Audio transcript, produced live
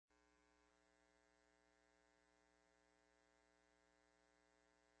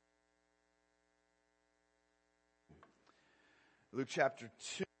Luke chapter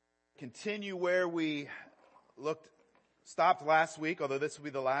 2. Continue where we stopped last week, although this will be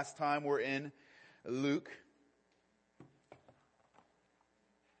the last time we're in Luke.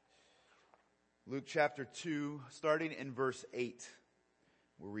 Luke chapter 2, starting in verse 8.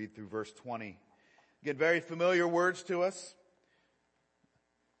 We'll read through verse 20. Again, very familiar words to us.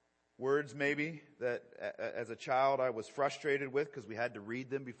 Words maybe that as a child I was frustrated with because we had to read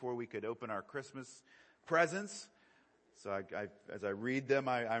them before we could open our Christmas presents. So as I read them,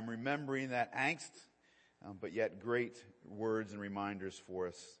 I'm remembering that angst, but yet great words and reminders for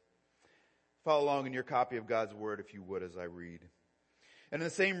us. Follow along in your copy of God's Word, if you would, as I read. And in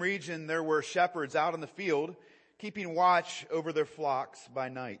the same region, there were shepherds out in the field, keeping watch over their flocks by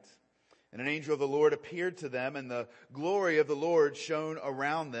night. And an angel of the Lord appeared to them, and the glory of the Lord shone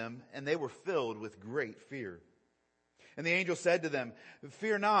around them, and they were filled with great fear. And the angel said to them,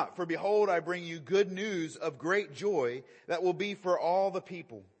 "Fear not, for behold, I bring you good news of great joy that will be for all the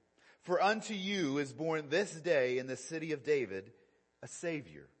people. For unto you is born this day in the city of David a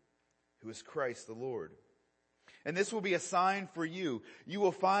Savior, who is Christ the Lord. And this will be a sign for you. You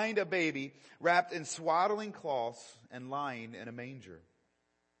will find a baby wrapped in swaddling cloths and lying in a manger."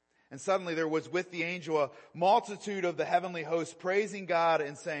 And suddenly there was with the angel a multitude of the heavenly host praising God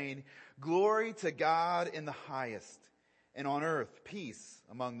and saying, "Glory to God in the highest, and on earth peace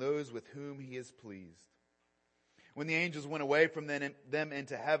among those with whom he is pleased." When the angels went away from them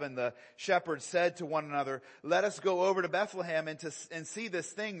into heaven, the shepherds said to one another, "Let us go over to Bethlehem and see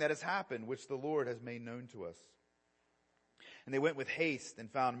this thing that has happened, which the Lord has made known to us." And they went with haste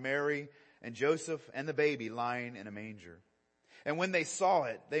and found Mary and Joseph and the baby lying in a manger. And when they saw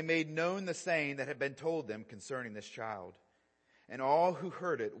it, they made known the saying that had been told them concerning this child. And all who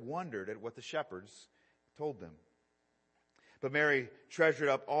heard it wondered at what the shepherds told them. But Mary treasured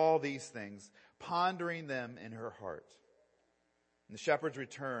up all these things, pondering them in her heart. And the shepherds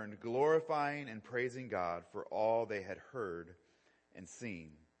returned, glorifying and praising God for all they had heard and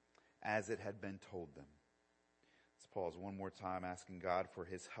seen, as it had been told them. Let's pause one more time, asking God for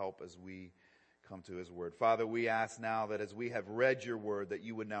his help as we come to his word. Father, we ask now that as we have read your word, that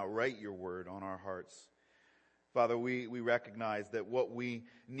you would now write your word on our hearts. Father, we recognize that what we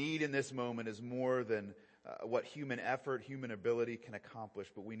need in this moment is more than what human effort, human ability can accomplish,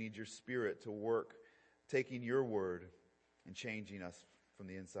 but we need your Spirit to work, taking your word and changing us from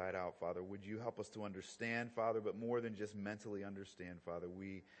the inside out, Father. Would you help us to understand, Father, but more than just mentally understand, Father,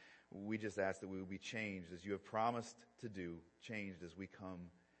 we just ask that we will be changed as you have promised to do, changed as we come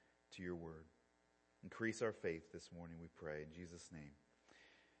to your word. Increase our faith this morning, we pray. In Jesus' name,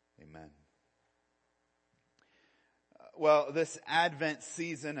 amen. Well, this Advent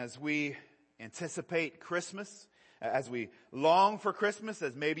season, as we anticipate Christmas, as we long for Christmas,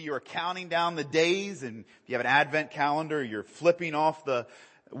 as maybe you're counting down the days, and if you have an Advent calendar, you're flipping off the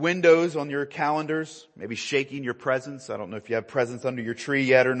windows on your calendars, maybe shaking your presents. I don't know if you have presents under your tree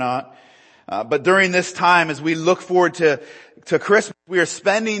yet or not. But during this time, as we look forward to Christmas, we are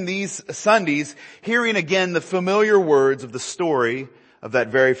spending these Sundays hearing again the familiar words of the story of that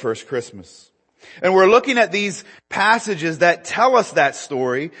very first Christmas. And we're looking at these passages that tell us that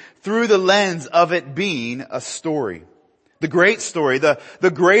story through the lens of it being a story. The great story,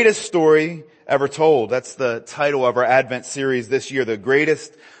 the greatest story ever told. That's the title of our Advent series this year, the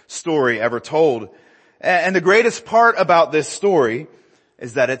greatest story ever told. And the greatest part about this story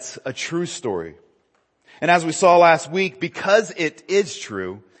is that it's a true story. And as we saw last week, because it is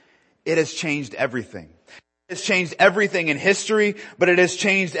true, it has changed everything. It has changed everything in history, but it has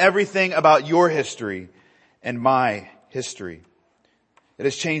changed everything about your history and my history. It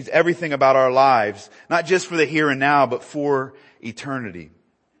has changed everything about our lives, not just for the here and now, but for eternity.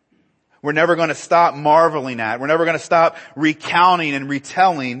 We're never going to stop marveling at, we're never going to stop recounting and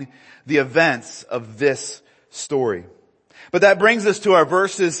retelling the events of this story. But that brings us to our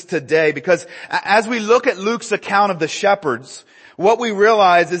verses today, because as we look at Luke's account of the shepherds, what we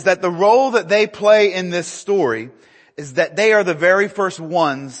realize is that the role that they play in this story is that they are the very first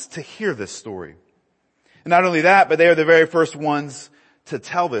ones to hear this story. And not only that, but they are the very first ones to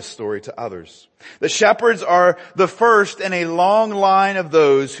tell this story to others. The shepherds are the first in a long line of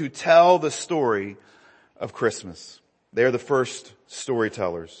those who tell the story of Christmas. They are the first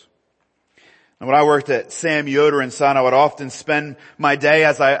storytellers. And when I worked at Sam Yoder and Son, I would often spend my day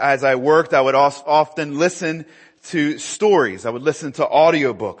as I worked, I would often listen to stories. I would listen to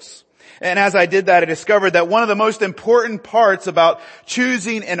audiobooks. And as I did that, I discovered that one of the most important parts about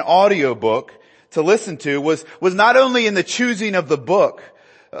choosing an audiobook to listen to was not only in the choosing of the book,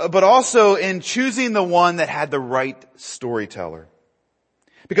 but also in choosing the one that had the right storyteller.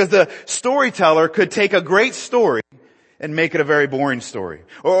 Because the storyteller could take a great story and make it a very boring story.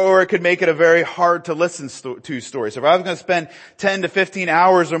 Or it could make it a very hard to listen to story. So if I was going to spend 10 to 15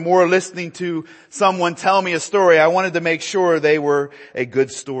 hours or more listening to someone tell me a story, I wanted to make sure they were a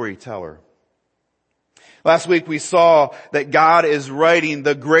good storyteller. Last week we saw that God is writing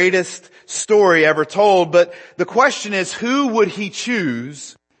the greatest story ever told, but the question is, who would He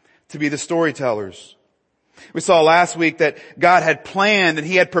choose to be the storytellers? We saw last week that God had planned and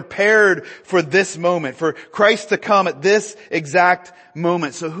He had prepared for this moment, for Christ to come at this exact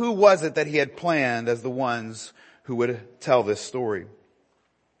moment. So who was it that He had planned as the ones who would tell this story?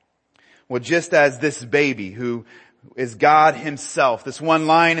 Well, just as this baby who is God Himself, this one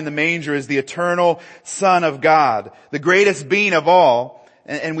lying in the manger is the eternal Son of God, the greatest being of all,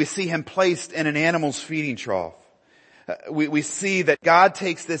 and we see Him placed in an animal's feeding trough. We see that God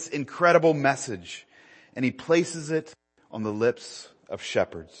takes this incredible message and He places it on the lips of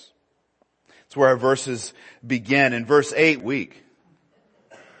shepherds. That's where our verses begin. In verse 8,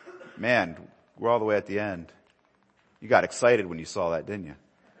 man, we're all the way at the end. You got excited when you saw that, didn't you?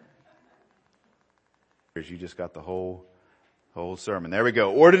 You just got the whole sermon. There we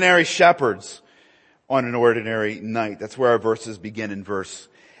go. Ordinary shepherds on an ordinary night. That's where our verses begin in verse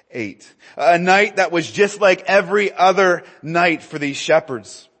 8. A night that was just like every other night for these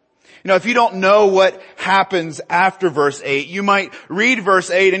shepherds. You know, if you don't know what happens after verse 8, you might read verse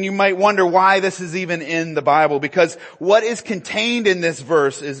 8 and you might wonder why this is even in the Bible, because what is contained in this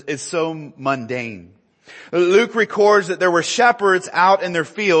verse is so mundane. Luke records that there were shepherds out in their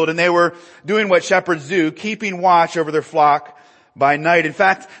field and they were doing what shepherds do, keeping watch over their flock by night. In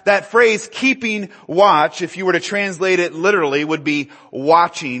fact, that phrase, keeping watch, if you were to translate it literally, would be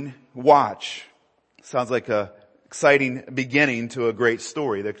watching watch. Sounds like a exciting beginning to a great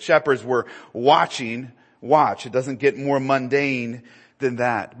story. The shepherds were watching watch. It doesn't get more mundane than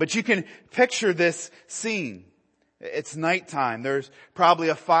that. But you can picture this scene. It's nighttime. There's probably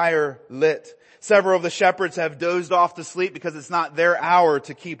a fire lit. Several of the shepherds have dozed off to sleep because it's not their hour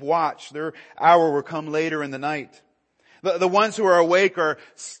to keep watch. Their hour will come later in the night. The ones who are awake are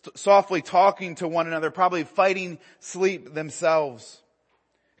softly talking to one another, probably fighting sleep themselves.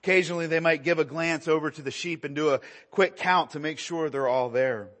 Occasionally they might give a glance over to the sheep and do a quick count to make sure they're all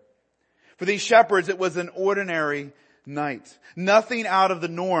there. For these shepherds, it was an ordinary night. Nothing out of the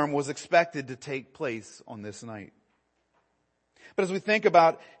norm was expected to take place on this night. But as we think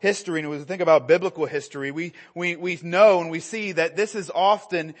about history and as we think about biblical history, we know and we see that this is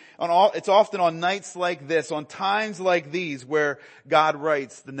often on nights like this, on times like these, where God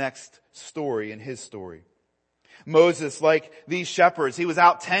writes the next story in His story. Moses, like these shepherds, he was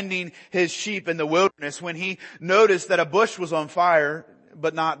out tending his sheep in the wilderness when he noticed that a bush was on fire,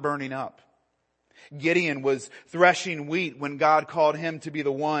 but not burning up. Gideon was threshing wheat when God called him to be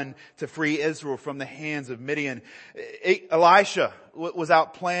the one to free Israel from the hands of Midian. Elisha was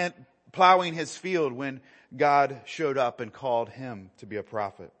out plowing his field when God showed up and called him to be a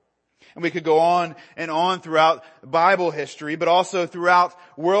prophet. And we could go on and on throughout Bible history, but also throughout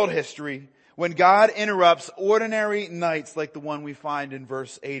world history, when God interrupts ordinary nights like the one we find in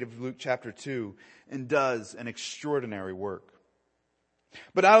verse 8 of Luke chapter 2 and does an extraordinary work.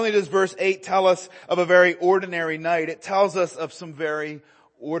 But not only does verse 8 tell us of a very ordinary night, it tells us of some very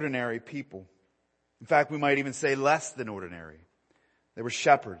ordinary people. In fact, we might even say less than ordinary. They were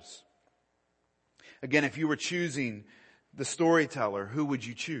shepherds. Again, if you were choosing the storyteller, who would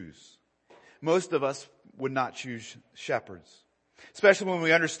you choose? Most of us would not choose shepherds. Especially when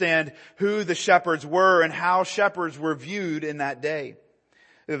we understand who the shepherds were and how shepherds were viewed in that day.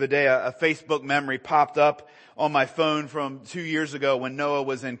 The other day, a Facebook memory popped up on my phone from 2 years ago when Noah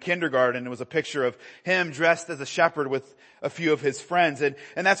was in kindergarten. It was a picture of him dressed as a shepherd with a few of his friends. And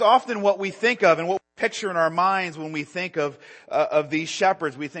that's often what we think of and what we picture in our minds when we think of these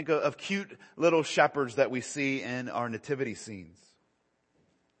shepherds. We think of cute little shepherds that we see in our nativity scenes.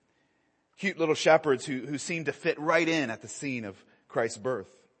 Cute little shepherds who seem to fit right in at the scene of Christ's birth.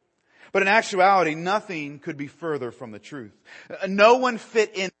 But in actuality, nothing could be further from the truth. No one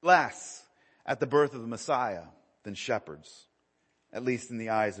fit in less at the birth of the Messiah than shepherds, at least in the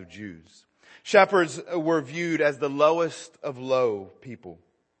eyes of Jews. Shepherds were viewed as the lowest of low people.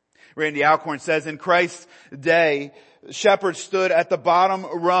 Randy Alcorn says, in Christ's day, shepherds stood at the bottom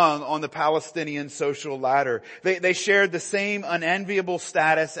rung on the Palestinian social ladder. They shared the same unenviable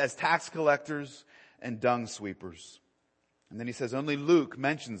status as tax collectors and dung sweepers. And then he says only Luke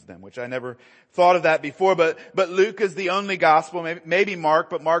mentions them, which I never thought of that before, but Luke is the only gospel, maybe Mark,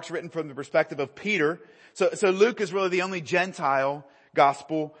 but Mark's written from the perspective of Peter. So Luke is really the only Gentile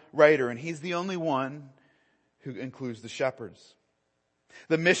gospel writer, and he's the only one who includes the shepherds.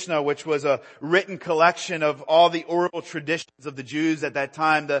 The Mishnah, which was a written collection of all the oral traditions of the Jews at that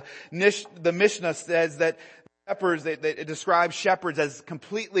time, the Mishnah says that shepherds, it describes shepherds as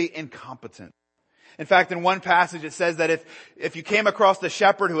completely incompetent. In fact, in one passage it says that if you came across a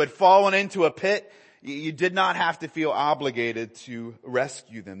shepherd who had fallen into a pit, you did not have to feel obligated to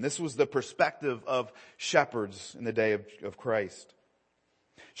rescue them. This was the perspective of shepherds in the day of Christ.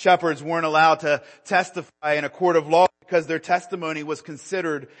 Shepherds weren't allowed to testify in a court of law because their testimony was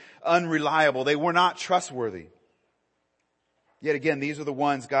considered unreliable. They were not trustworthy. Yet again, these are the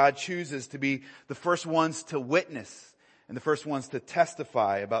ones God chooses to be the first ones to witness and the first ones to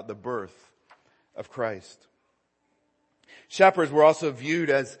testify about the birth of Christ. Shepherds were also viewed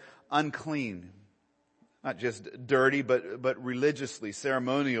as unclean. Not just dirty, but religiously,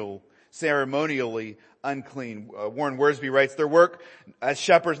 ceremonially unclean. Warren Wiersbe writes, their work as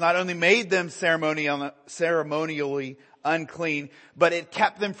shepherds not only made them ceremonially unclean, but it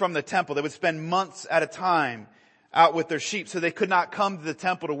kept them from the temple. They would spend months at a time out with their sheep, so they could not come to the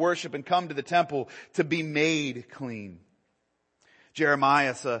temple to worship and come to the temple to be made clean.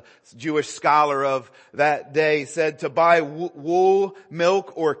 Jeremiah, a Jewish scholar of that day, said to buy wool,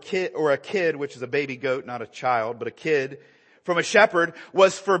 milk, or a kid, which is a baby goat, not a child, but a kid, from a shepherd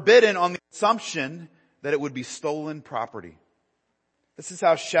was forbidden on the assumption that it would be stolen property. This is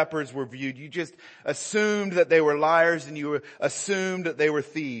how shepherds were viewed. You just assumed that they were liars and you assumed that they were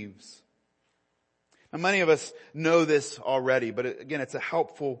thieves. Now, many of us know this already, but again, it's a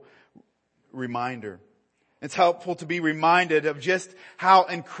helpful reminder. It's helpful to be reminded of just how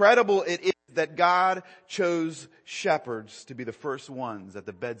incredible it is that God chose shepherds to be the first ones at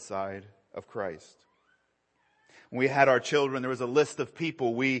the bedside of Christ. When we had our children, there was a list of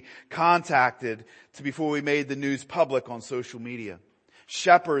people we contacted before we made the news public on social media.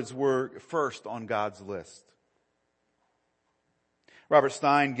 Shepherds were first on God's list. Robert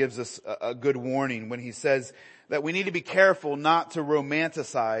Stein gives us a good warning when he says that we need to be careful not to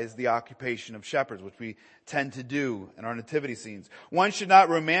romanticize the occupation of shepherds, which we tend to do in our nativity scenes. One should not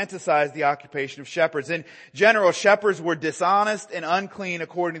romanticize the occupation of shepherds. In general, shepherds were dishonest and unclean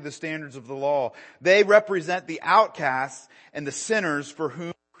according to the standards of the law. They represent the outcasts and the sinners for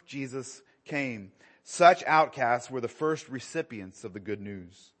whom Jesus came. Such outcasts were the first recipients of the good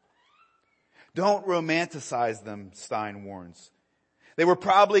news. Don't romanticize them, Stein warns. They were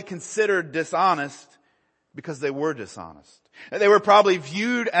probably considered dishonest because they were dishonest. They were probably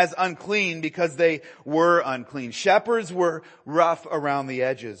viewed as unclean because they were unclean. Shepherds were rough around the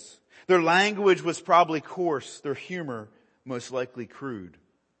edges. Their language was probably coarse. Their humor most likely crude.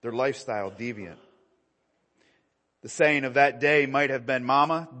 Their lifestyle deviant. The saying of that day might have been,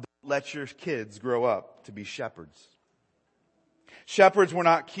 "Mama, don't let your kids grow up to be shepherds." Shepherds were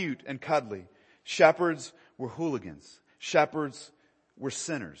not cute and cuddly. Shepherds were hooligans. Shepherds were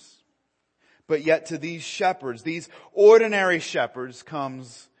sinners. But yet to these shepherds, these ordinary shepherds,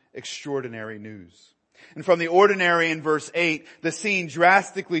 comes extraordinary news. And from the ordinary in verse 8, the scene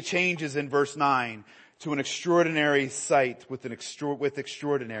drastically changes in verse 9 to an extraordinary sight with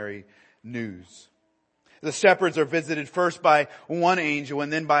extraordinary news. The shepherds are visited first by one angel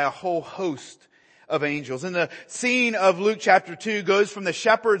and then by a whole host of angels. And the scene of Luke chapter 2 goes from the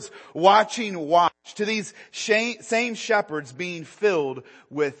shepherds watching watch to these same shepherds being filled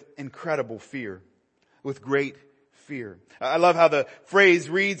with incredible fear, with great fear. I love how the phrase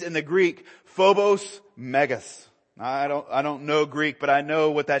reads in the Greek, phobos megas. I don't know Greek, but I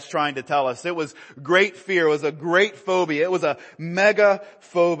know what that's trying to tell us. It was great fear. It was a great phobia. It was a mega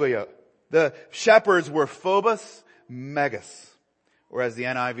phobia. The shepherds were phobos megas. Or as the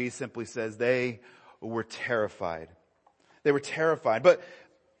NIV simply says, they were terrified. They were terrified. But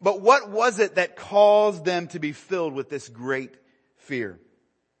what was it that caused them to be filled with this great fear?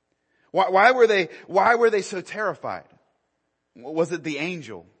 Why were they so terrified? Was it the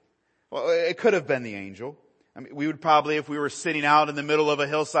angel? Well, it could have been the angel. I mean, we would probably, if we were sitting out in the middle of a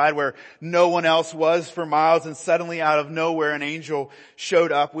hillside where no one else was for miles and suddenly out of nowhere an angel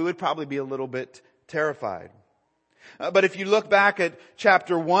showed up, we would probably be a little bit terrified. But if you look back at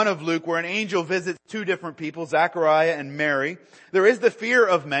chapter 1 of Luke, where an angel visits two different people, Zechariah and Mary, there is the fear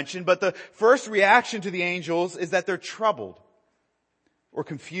of mention, but the first reaction to the angels is that they're troubled or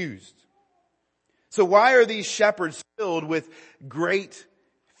confused. So why are these shepherds filled with great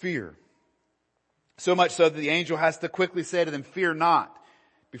fear? So much so that the angel has to quickly say to them, "Fear not,"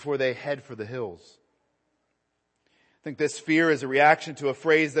 before they head for the hills. I think this fear is a reaction to a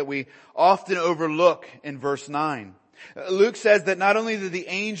phrase that we often overlook in verse 9. Luke says that not only did the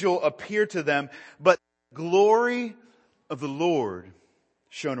angel appear to them, but the glory of the Lord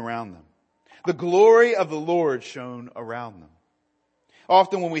shone around them. The glory of the Lord shone around them.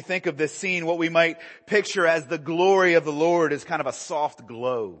 Often when we think of this scene, what we might picture as the glory of the Lord is kind of a soft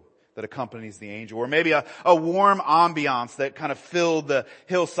glow that accompanies the angel, or maybe a warm ambiance that kind of filled the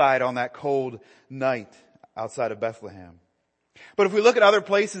hillside on that cold night outside of Bethlehem. But if we look at other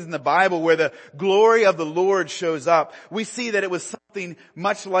places in the Bible where the glory of the Lord shows up, we see that it was something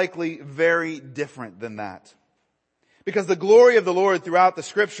much likely very different than that. Because the glory of the Lord throughout the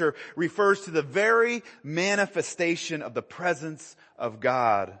scripture refers to the very manifestation of the presence of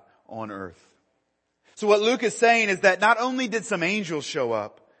God on earth. So what Luke is saying is that not only did some angels show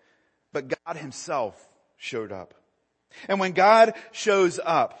up, but God himself showed up. And when God shows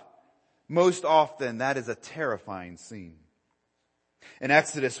up, most often that is a terrifying scene. In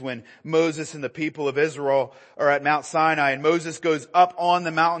Exodus, when Moses and the people of Israel are at Mount Sinai and Moses goes up on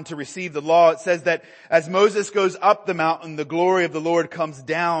the mountain to receive the law, it says that as Moses goes up the mountain, the glory of the Lord comes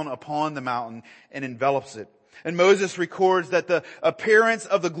down upon the mountain and envelops it. And Moses records that the appearance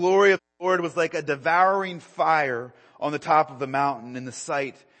of the glory of the Lord was like a devouring fire on the top of the mountain in the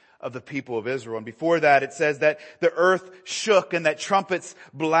sight of the people of Israel. And before that, it says that the earth shook and that trumpets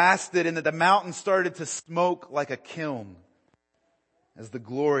blasted and that the mountain started to smoke like a kiln as the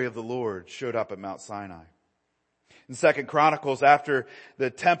glory of the Lord showed up at Mount Sinai. In 2 Chronicles, after the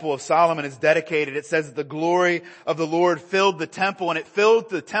temple of Solomon is dedicated, it says that the glory of the Lord filled the temple, and it filled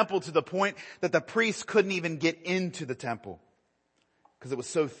the temple to the point that the priests couldn't even get into the temple because it was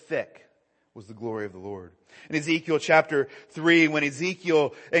so thick was the glory of the Lord. In Ezekiel chapter 3, when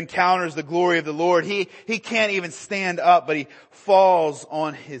Ezekiel encounters the glory of the Lord, he can't even stand up, but he falls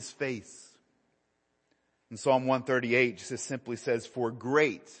on his face. In Psalm 138, just simply says, "For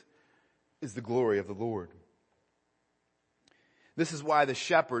great is the glory of the Lord." This is why the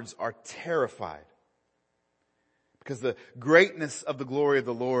shepherds are terrified. Because the greatness of the glory of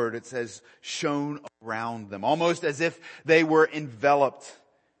the Lord, it says, shone around them, almost as if they were enveloped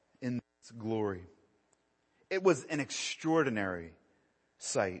in this glory. It was an extraordinary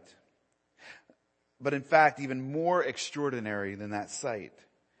sight. But in fact, even more extraordinary than that sight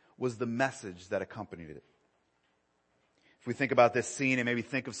was the message that accompanied it. If we think about this scene and maybe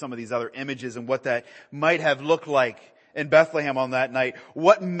think of some of these other images and what that might have looked like in Bethlehem on that night,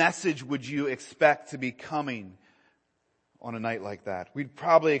 what message would you expect to be coming on a night like that? We'd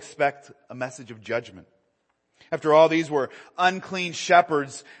probably expect a message of judgment. After all, these were unclean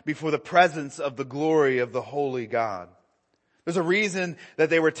shepherds before the presence of the glory of the holy God. There's a reason that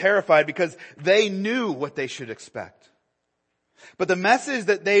they were terrified, because they knew what they should expect. But the message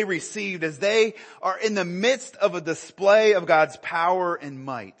that they received as they are in the midst of a display of God's power and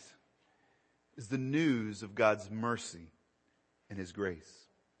might is the news of God's mercy and His grace.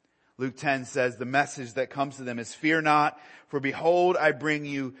 Luke 10 says the message that comes to them is, "Fear not, for behold, I bring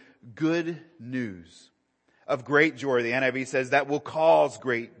you good news of great joy." The NIV says that will cause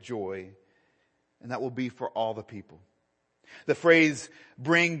great joy, and that will be for all the people. The phrase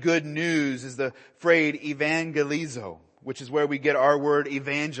 "bring good news" is the phrase evangelizo, which is where we get our word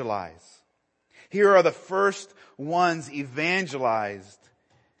evangelize. Here are the first ones evangelized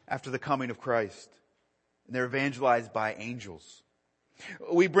after the coming of Christ. And they're evangelized by angels.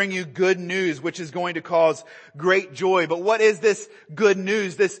 We bring you good news, which is going to cause great joy. But what is this good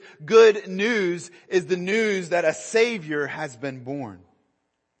news? This good news is the news that a Savior has been born.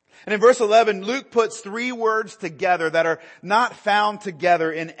 And in verse 11, Luke puts three words together that are not found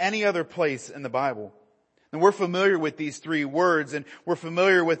together in any other place in the Bible. And we're familiar with these three words, and we're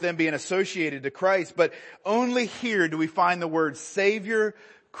familiar with them being associated to Christ, but only here do we find the words Savior,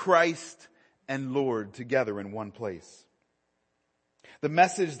 Christ, and Lord together in one place. The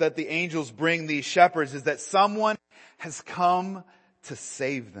message that the angels bring these shepherds is that someone has come to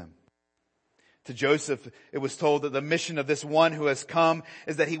save them. To Joseph, it was told that the mission of this one who has come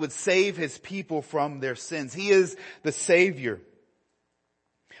is that he would save his people from their sins. He is the Savior.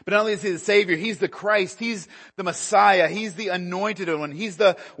 But not only is He the Savior, He's the Christ. He's the Messiah. He's the anointed one. He's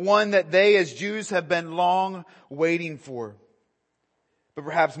the one that they as Jews have been long waiting for. But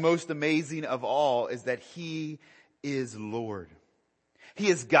perhaps most amazing of all is that He is Lord. He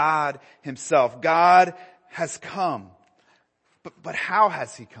is God Himself. God has come. But how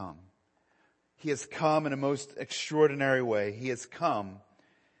has He come? He has come in a most extraordinary way. He has come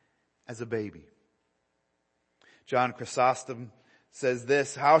as a baby. John Chrysostom says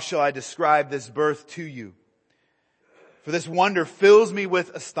this, "How shall I describe this birth to you? For this wonder fills me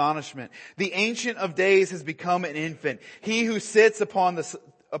with astonishment. The Ancient of Days has become an infant. He who sits upon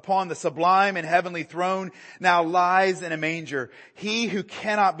the sublime and heavenly throne now lies in a manger. He who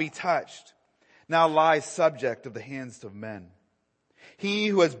cannot be touched now lies subject of the hands of men. He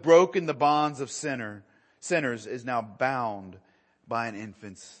who has broken the bonds of sinners is now bound by an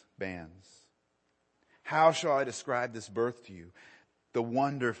infant's bands. How shall I describe this birth to you? The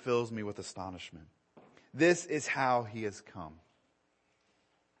wonder fills me with astonishment. This is how he has come.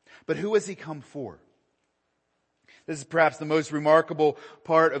 But who has he come for? This is perhaps the most remarkable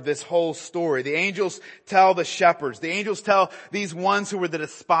part of this whole story. The angels tell the shepherds, the angels tell these ones who were the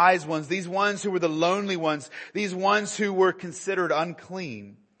despised ones, these ones who were the lonely ones, these ones who were considered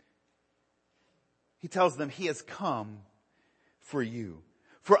unclean. He tells them he has come for you.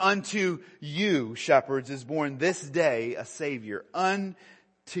 For unto you, shepherds, is born this day a Savior. Unto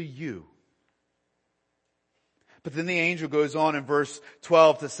you. But then the angel goes on in verse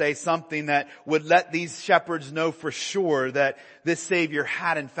 12 to say something that would let these shepherds know for sure that this Savior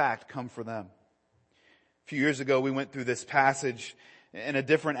had in fact come for them. A few years ago we went through this passage in a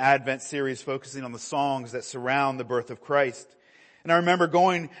different Advent series focusing on the songs that surround the birth of Christ. And I remember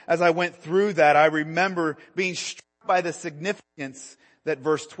as I went through that, I remember being struck by the significance that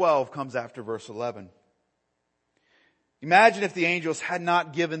verse 12 comes after verse 11. Imagine if the angels had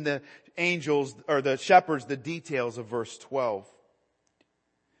not given the angels or the shepherds the details of verse 12.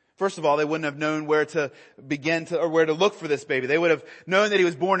 First of all, they wouldn't have known where to begin to, or where to look for this baby. They would have known that he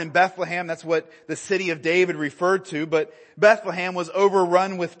was born in Bethlehem. That's what the city of David referred to. But Bethlehem was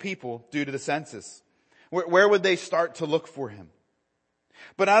overrun with people due to the census. Where would they start to look for him?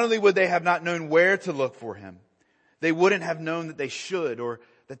 But not only would they have not known where to look for him, they wouldn't have known that they should or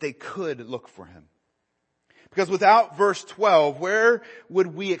that they could look for him. Because without verse 12, where would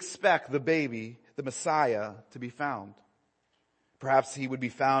we expect the baby, the Messiah, to be found? Perhaps he would be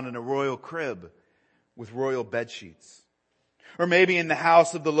found in a royal crib with royal bedsheets. Or maybe in the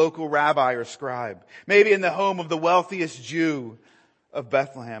house of the local rabbi or scribe. Maybe in the home of the wealthiest Jew of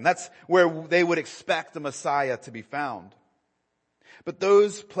Bethlehem. That's where they would expect the Messiah to be found. But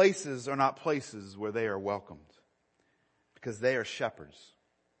those places are not places where they are welcomed. Because they are shepherds.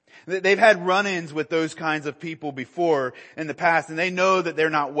 They've had run-ins with those kinds of people before in the past, and they know that they're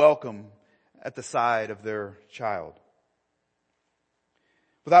not welcome at the side of their child.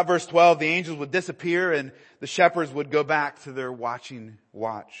 Without verse 12, the angels would disappear and the shepherds would go back to their watching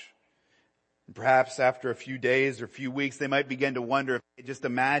watch. And perhaps after a few days or a few weeks, they might begin to wonder if they just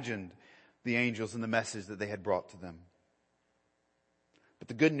imagined the angels and the message that they had brought to them. But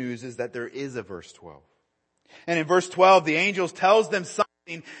the good news is that there is a verse 12. And in verse 12, the angels tells them something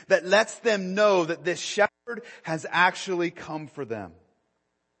that lets them know that this shepherd has actually come for them.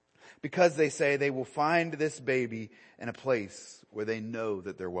 Because they say they will find this baby in a place where they know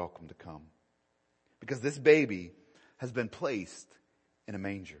that they're welcome to come. Because this baby has been placed in a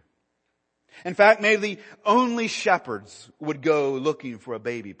manger. In fact, maybe only shepherds would go looking for a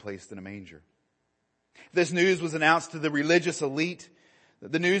baby placed in a manger. This news was announced to the religious elite.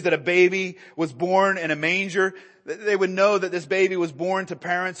 The news that a baby was born in a manger, they would know that this baby was born to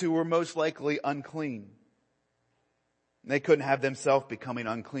parents who were most likely unclean. They couldn't have themselves becoming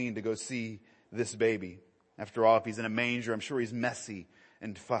unclean to go see this baby. After all, if he's in a manger, I'm sure he's messy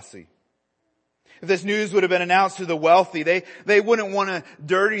and fussy. If this news would have been announced to the wealthy, they wouldn't want to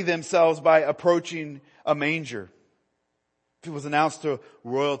dirty themselves by approaching a manger. If it was announced to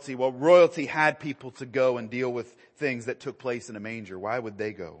royalty, well, royalty had people to go and deal with things that took place in a manger. Why would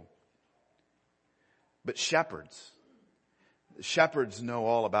they go? But shepherds know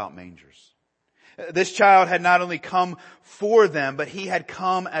all about mangers. This child had not only come for them, but he had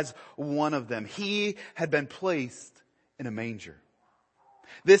come as one of them. He had been placed in a manger.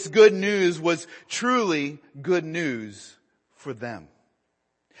 This good news was truly good news for them.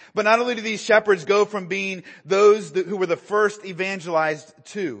 But not only do these shepherds go from being those who were the first evangelized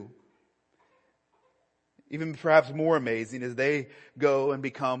to, even perhaps more amazing, is they go and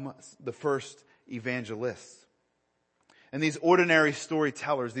become the first evangelists. And these ordinary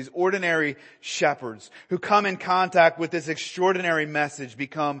storytellers, these ordinary shepherds who come in contact with this extraordinary message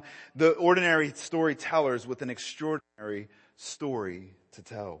become the ordinary storytellers with an extraordinary story to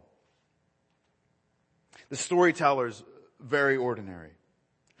tell. The storytellers, very ordinary.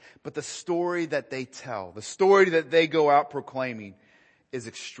 But the story that they tell, the story that they go out proclaiming is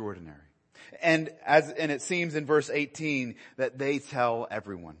extraordinary. And it seems in verse 18 that they tell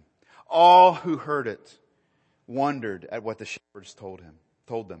everyone. All who heard it wondered at what the shepherds told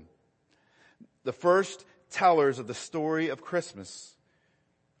them. The first tellers of the story of Christmas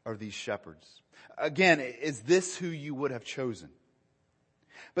are these shepherds. Again, is this who you would have chosen?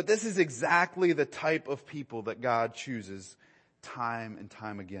 But this is exactly the type of people that God chooses time and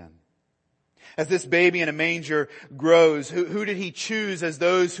time again. As this baby in a manger grows, who did he choose as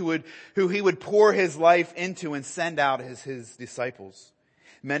those who he would pour his life into and send out as his disciples?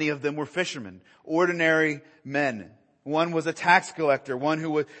 Many of them were fishermen, ordinary men, One was a tax collector,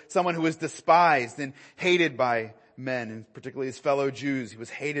 someone who was despised and hated by men, and particularly his fellow Jews. He was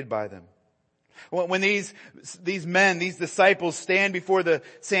hated by them. When these disciples stand before the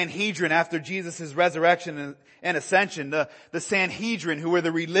Sanhedrin after Jesus' resurrection and ascension, the Sanhedrin, who were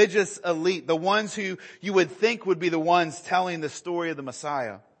the religious elite, the ones who you would think would be the ones telling the story of the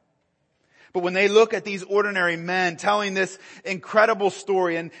Messiah. But when they look at these ordinary men telling this incredible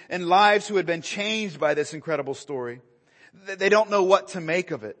story and lives who had been changed by this incredible story, they don't know what to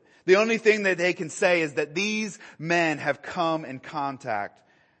make of it. The only thing that they can say is that these men have come in contact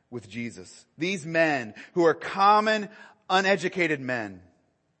with Jesus. These men who are common, uneducated men.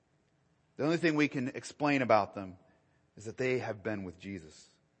 The only thing we can explain about them is that they have been with Jesus.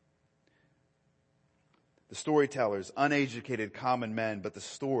 The storytellers, uneducated, common men, but the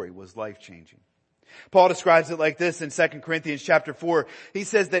story was life-changing. Paul describes it like this in 2 Corinthians chapter 4. He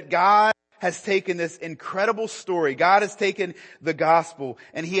says that God has taken this incredible story. God has taken the gospel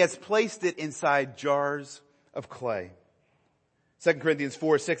and He has placed it inside jars of clay. 2 Corinthians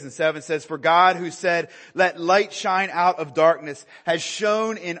 4, 6 and 7 says, "For God who said, 'Let light shine out of darkness,' has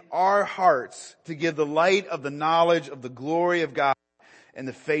shone in our hearts to give the light of the knowledge of the glory of God in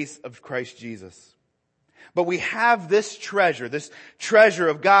the face of Christ Jesus. But we have this treasure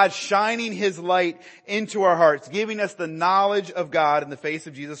of God shining His light into our hearts, giving us the knowledge of God in the face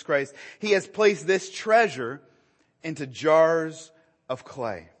of Jesus Christ. He has placed this treasure into jars of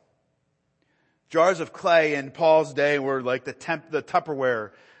clay." Jars of clay in Paul's day were like the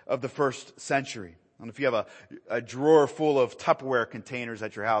Tupperware of the first century. I don't know if you have a drawer full of Tupperware containers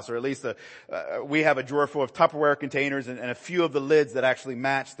at your house, or at least we have a drawer full of Tupperware containers and a few of the lids that actually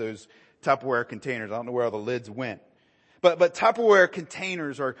match those Tupperware containers. I don't know where all the lids went. But Tupperware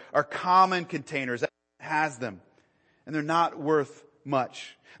containers are common containers. Everyone has them. And they're not worth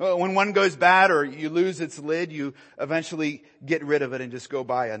much. When one goes bad or you lose its lid, you eventually get rid of it and just go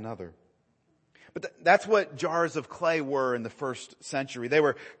buy another. But that's what jars of clay were in the first century. They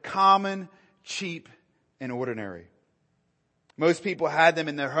were common, cheap, and ordinary. Most people had them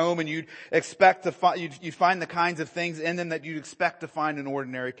in their home, and you'd find the kinds of things in them that you'd expect to find in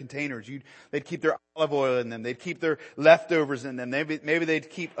ordinary containers. They'd keep their olive oil in them. They'd keep their leftovers in them. Maybe they'd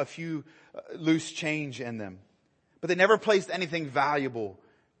keep a few loose change in them. But they never placed anything valuable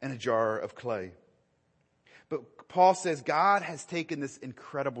in a jar of clay. But Paul says God has taken this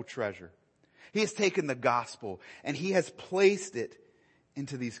incredible treasure. He has taken the gospel and He has placed it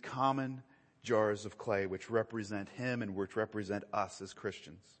into these common jars of clay which represent Him and which represent us as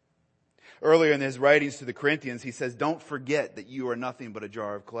Christians. Earlier in his writings to the Corinthians, he says, "Don't forget that you are nothing but a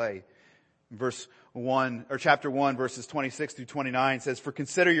jar of clay." Chapter 1, verses 26 through 29 says, "For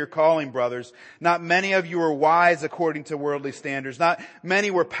consider your calling, brothers. Not many of you were wise according to worldly standards. Not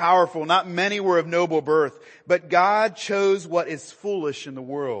many were powerful. Not many were of noble birth. But God chose what is foolish in the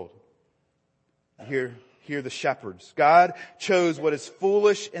world." Hear the shepherds. God chose what is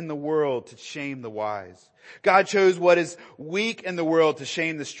foolish in the world to shame the wise. God chose what is weak in the world to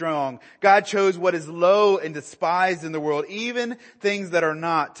shame the strong. God chose what is low and despised in the world, even things that are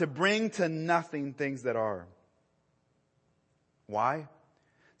not, to bring to nothing things that are. Why?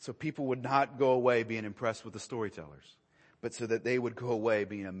 So people would not go away being impressed with the storytellers, but so that they would go away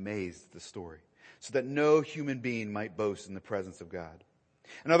being amazed at the story, so that no human being might boast in the presence of God.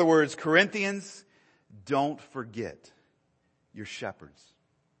 In other words, Corinthians, don't forget your shepherds.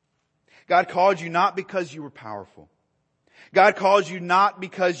 God called you not because you were powerful. God called you not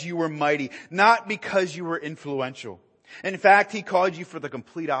because you were mighty, not because you were influential. In fact, He called you for the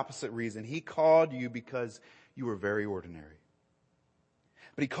complete opposite reason. He called you because you were very ordinary.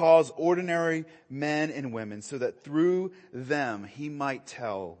 But He calls ordinary men and women so that through them He might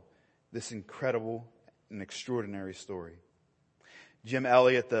tell this incredible and extraordinary story. Jim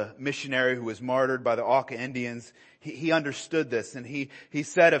Elliot, the missionary who was martyred by the Auca Indians, he understood this, and he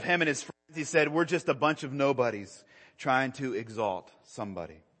said of him and his friends, he said, "We're just a bunch of nobodies trying to exalt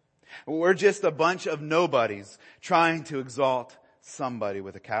somebody. We're just a bunch of nobodies trying to exalt somebody,"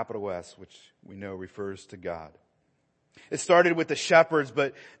 with a capital S, which we know refers to God. It started with the shepherds,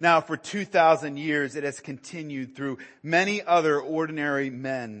 but now for 2,000 years it has continued through many other ordinary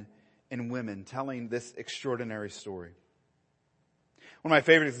men and women telling this extraordinary story. One of my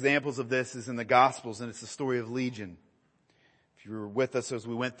favorite examples of this is in the Gospels, and it's the story of Legion. If you were with us as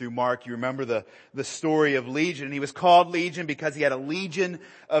we went through Mark, you remember the story of Legion. And he was called Legion because he had a legion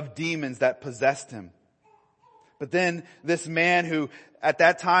of demons that possessed him. But then this man who, at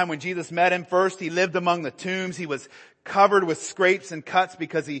that time when Jesus met him first, he lived among the tombs. He was covered with scrapes and cuts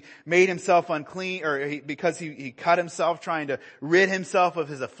because he made himself unclean, or because he cut himself trying to rid himself of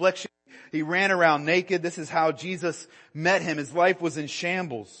his affliction. He ran around naked. This is how Jesus met him. His life was in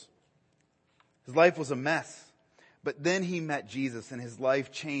shambles. His life was a mess. But then he met Jesus and his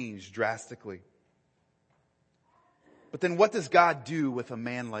life changed drastically. But then what does God do with a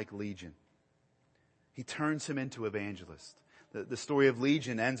man like Legion? He turns him into evangelist. The story of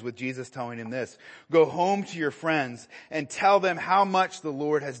Legion ends with Jesus telling him this: go home to your friends and tell them how much the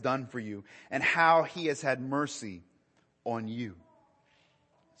Lord has done for you and how he has had mercy on you.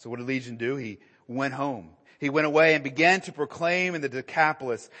 So what did Legion do? He went home. He went away and began to proclaim in the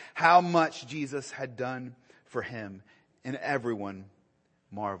Decapolis how much Jesus had done for him, and everyone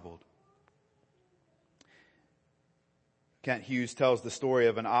marveled. Kent Hughes tells the story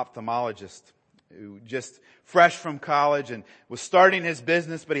of an ophthalmologist who just fresh from college and was starting his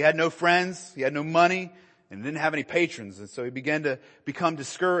business, but he had no friends, he had no money, and didn't have any patrons. And so he began to become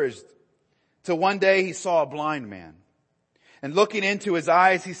discouraged. Till one day he saw a blind man. And looking into his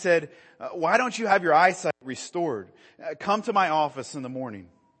eyes, he said, why don't you have your eyesight restored? Come to my office in the morning.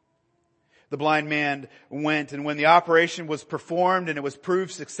 The blind man went, and when the operation was performed and it was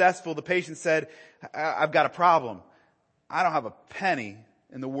proved successful, the patient said, I've got a problem. I don't have a penny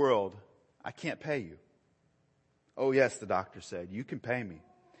in the world. I can't pay you. Oh yes, the doctor said, you can pay me.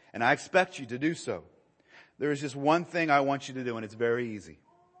 And I expect you to do so. There is just one thing I want you to do, and it's very easy.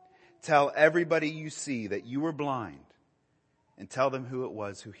 Tell everybody you see that you were blind, and tell them who it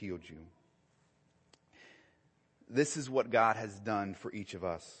was who healed you. This is what God has done for each of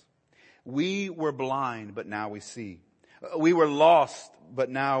us. We were blind, but now we see. We were lost, but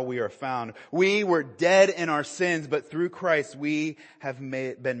now we are found. We were dead in our sins, but through Christ we have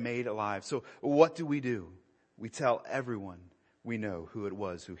been made alive. So what do? We tell everyone we know who it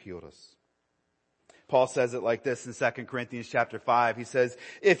was who healed us. Paul says it like this in 2 Corinthians chapter 5. He says,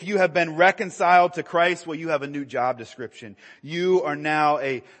 if you have been reconciled to Christ, well, you have a new job description. You are now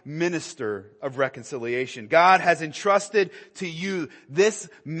a minister of reconciliation. God has entrusted to you this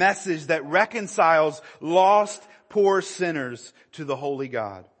message that reconciles lost, poor sinners to the holy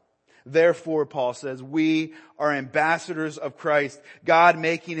God. Therefore, Paul says, we are ambassadors of Christ, God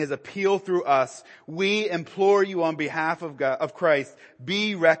making his appeal through us. We implore you on behalf of God, of Christ,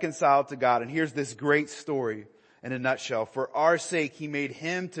 be reconciled to God. And here's this great story in a nutshell. For our sake, he made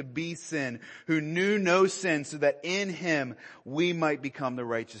him to be sin who knew no sin, so that in him we might become the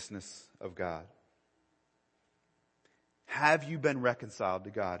righteousness of God. Have you been reconciled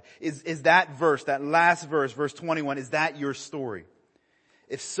to God? Is that verse, that last verse, verse 21, is that your story?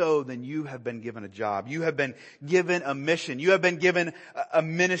 If so, then you have been given a job. You have been given a mission. You have been given a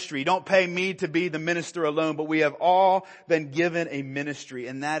ministry. Don't pay me to be the minister alone, but we have all been given a ministry,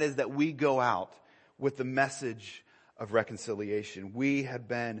 and that is that we go out with the message of reconciliation. We have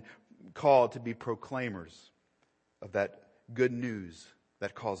been called to be proclaimers of that good news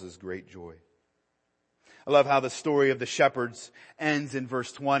that causes great joy. I love how the story of the shepherds ends in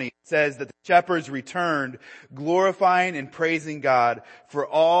verse 20. It says that the shepherds returned, glorifying and praising God for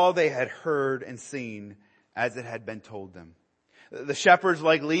all they had heard and seen as it had been told them. The shepherds,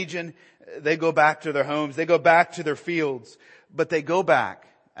 like Legion, they go back to their homes, they go back to their fields, but they go back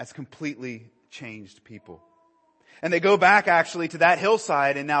as completely changed people. And they go back actually to that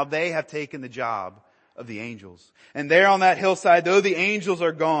hillside, and now they have taken the job of the angels. And there on that hillside, though the angels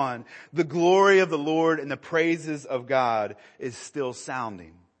are gone, the glory of the Lord and the praises of God is still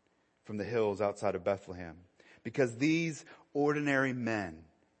sounding from the hills outside of Bethlehem. Because these ordinary men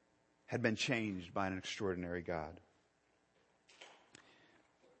had been changed by an extraordinary God.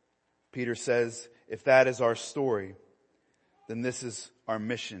 Peter says, if that is our story, then this is our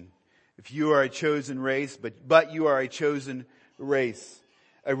mission. If you are a chosen race, but you are a chosen race,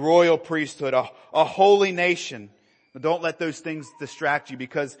 a royal priesthood, a holy nation. But don't let those things distract you,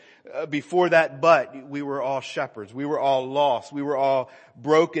 because before that we were all shepherds. We were all lost. We were all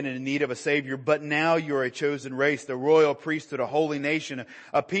broken and in need of a Savior. But now you're a chosen race, the royal priesthood, a holy nation,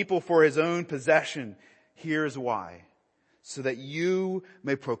 a people for his own possession. Here's why. So that you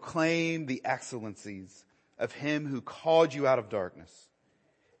may proclaim the excellencies of him who called you out of darkness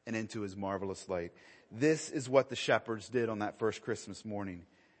and into his marvelous light. This is what the shepherds did on that first Christmas morning.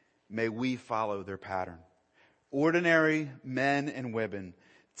 May we follow their pattern. Ordinary men and women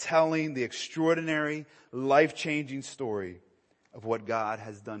telling the extraordinary, life-changing story of what God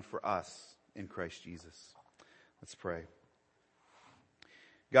has done for us in Christ Jesus. Let's pray.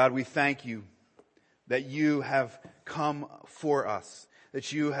 God, we thank you that you have come for us,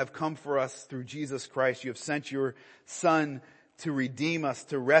 that you have come for us through Jesus Christ. You have sent your Son to redeem us,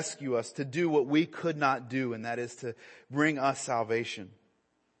 to rescue us, to do what we could not do, and that is to bring us salvation.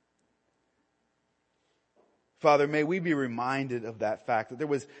 Father, may we be reminded of that fact that there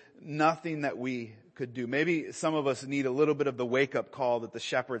was nothing that we could do. Maybe some of us need a little bit of the wake-up call that the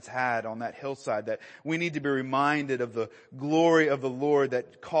shepherds had on that hillside, that we need to be reminded of the glory of the Lord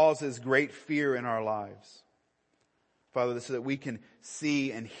that causes great fear in our lives. Father, so that we can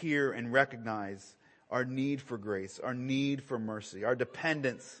see and hear and recognize our need for grace, our need for mercy, our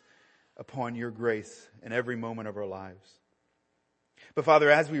dependence upon your grace in every moment of our lives. But Father,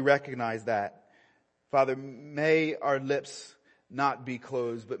 as we recognize that, Father, may our lips not be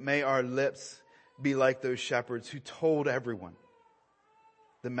closed, but may our lips be like those shepherds who told everyone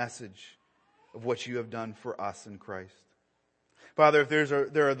the message of what you have done for us in Christ. Father,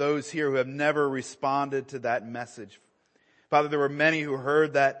 if there are those here who have never responded to that message, Father, there were many who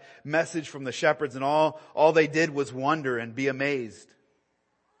heard that message from the shepherds and all they did was wonder and be amazed.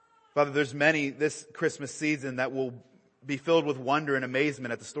 Father, there's many this Christmas season that will be filled with wonder and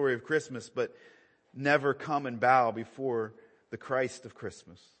amazement at the story of Christmas, but never come and bow before the Christ of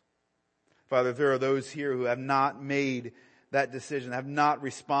Christmas. Father, if there are those here who have not made that decision, have not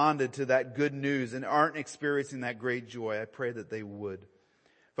responded to that good news and aren't experiencing that great joy, I pray that they would.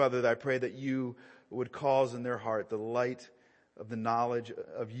 Father, I pray that you would cause in their heart the light of the knowledge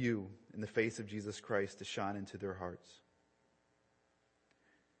of you in the face of Jesus Christ to shine into their hearts.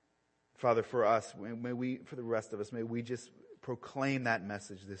 Father, for us, for the rest of us, may we just proclaim that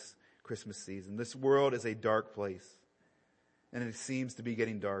message this Christmas season. This world is a dark place, and it seems to be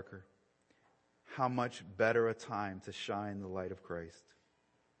getting darker. How much better a time to shine the light of Christ.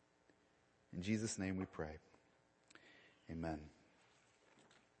 In Jesus' name we pray. Amen.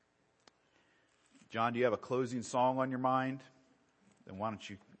 John, do you have a closing song on your mind? Then why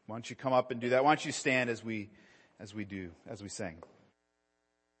don't you come up and do that? Why don't you stand as we sing?